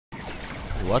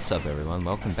What's up everyone,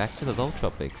 welcome back to the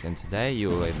Voltropics, and today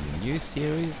you're in a new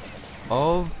series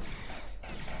of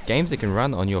games that can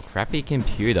run on your crappy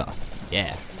computer.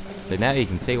 Yeah, so now you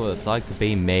can see what it's like to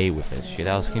be me with a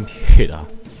shit-house computer.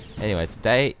 Anyway,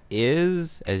 today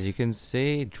is, as you can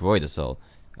see, Droid Assault.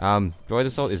 Droid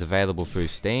Assault is available through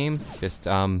Steam, just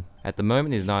at the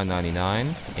moment is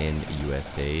 $9.99 in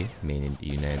USD, meaning the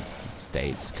United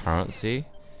States currency,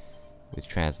 which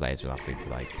translates roughly to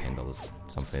like $10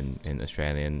 something in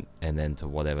Australian, and then to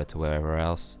wherever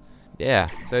else. Yeah,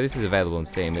 so this is available on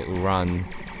Steam. It will run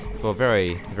for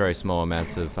very small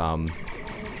amounts of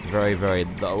very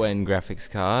low-end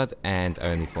graphics card and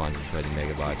only 430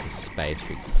 megabytes of space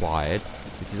required.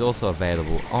 This is also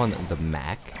available on the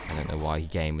Mac. I don't know why he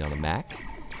gamed me on the Mac.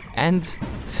 And,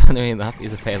 funnily enough,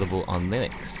 is available on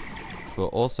Linux. For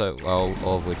also, well,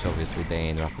 all of which obviously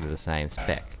being roughly the same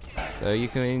spec. So you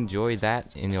can enjoy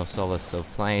that in your solace of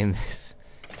playing this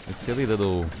silly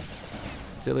little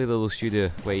shooter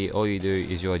where all you do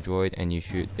is you're a droid and you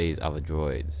shoot these other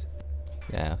droids.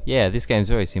 Now, yeah, this game's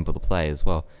very simple to play as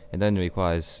well. It only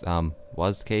requires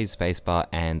WASD keys, spacebar,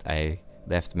 and a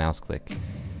left mouse click,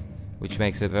 which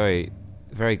makes it very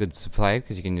good to play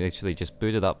because you can literally just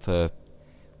boot it up for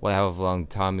however long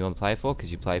time you want to play for,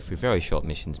 because you play through very short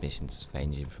missions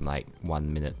ranging from like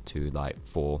 1 minute to like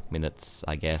 4 minutes,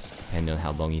 I guess, depending on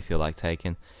how long you feel like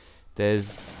taking.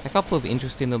 There's a couple of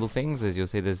interesting little things. As you'll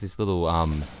see, there's this little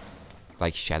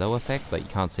like shadow effect, like you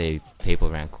can't see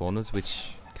people around corners,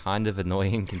 which kind of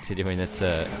annoying considering it's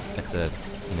a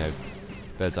you know,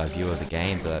 bird's eye view of the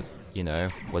game, but you know,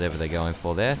 whatever they're going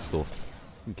for there, still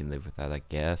you can live with that, I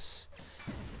guess.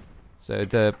 So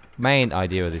the main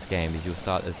idea of this game is you'll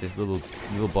start as this little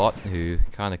bot who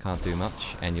kind of can't do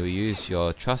much, and you'll use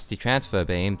your trusty transfer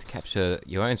beam to capture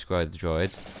your own squad of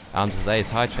droids armed with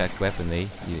today's high-tech weaponry,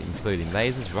 including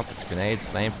lasers, rockets, grenades,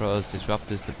 flamethrowers,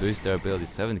 disruptors to boost their abilities,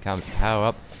 serving to come to power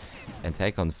up and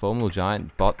take on formidable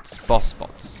giant boss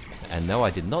bots. And no,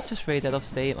 I did not just read that off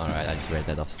Steam. Alright, I just read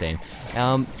that off Steam.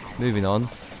 Moving on.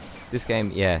 This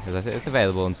game, yeah, as I said, it's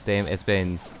available on Steam. It's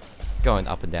been going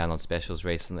up and down on specials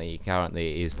recently.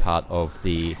 Currently is part of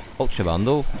the Ultra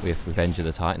Bundle with Revenge of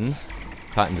the Titans,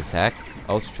 Titans Attack,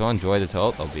 Ultratron, Droid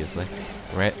Assault, obviously,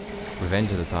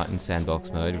 Revenge of the Titans Sandbox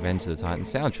Mode, Revenge of the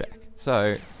Titans Soundtrack.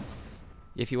 So,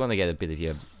 if you want to get a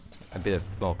bit of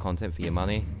more content for your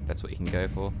money, that's what you can go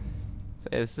for. So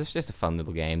it's just a fun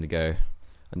little game to go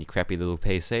on your crappy little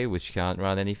PC, which can't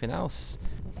run anything else.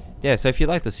 Yeah, so if you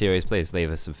like the series, please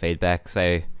leave us some feedback.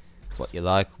 Say what you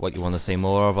like, what you want to see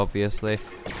more of, obviously.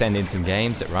 Send in some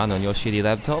games that run on your shitty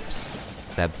laptops.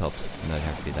 Laptops, no, they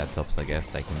have to be laptops, I guess.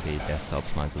 They can be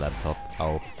desktops. Mine's a laptop.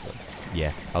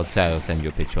 Yeah, I'd say I'll send you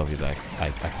a picture of it, but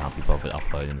I can't be bothered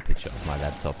uploading a picture of my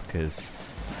laptop because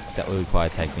that will require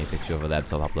taking me a picture of a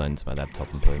laptop, uploading to my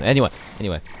laptop and putting it.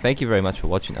 Anyway, thank you very much for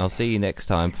watching. I'll see you next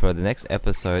time for the next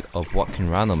episode of what can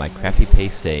run on my crappy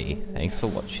PC. Thanks for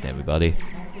watching, everybody.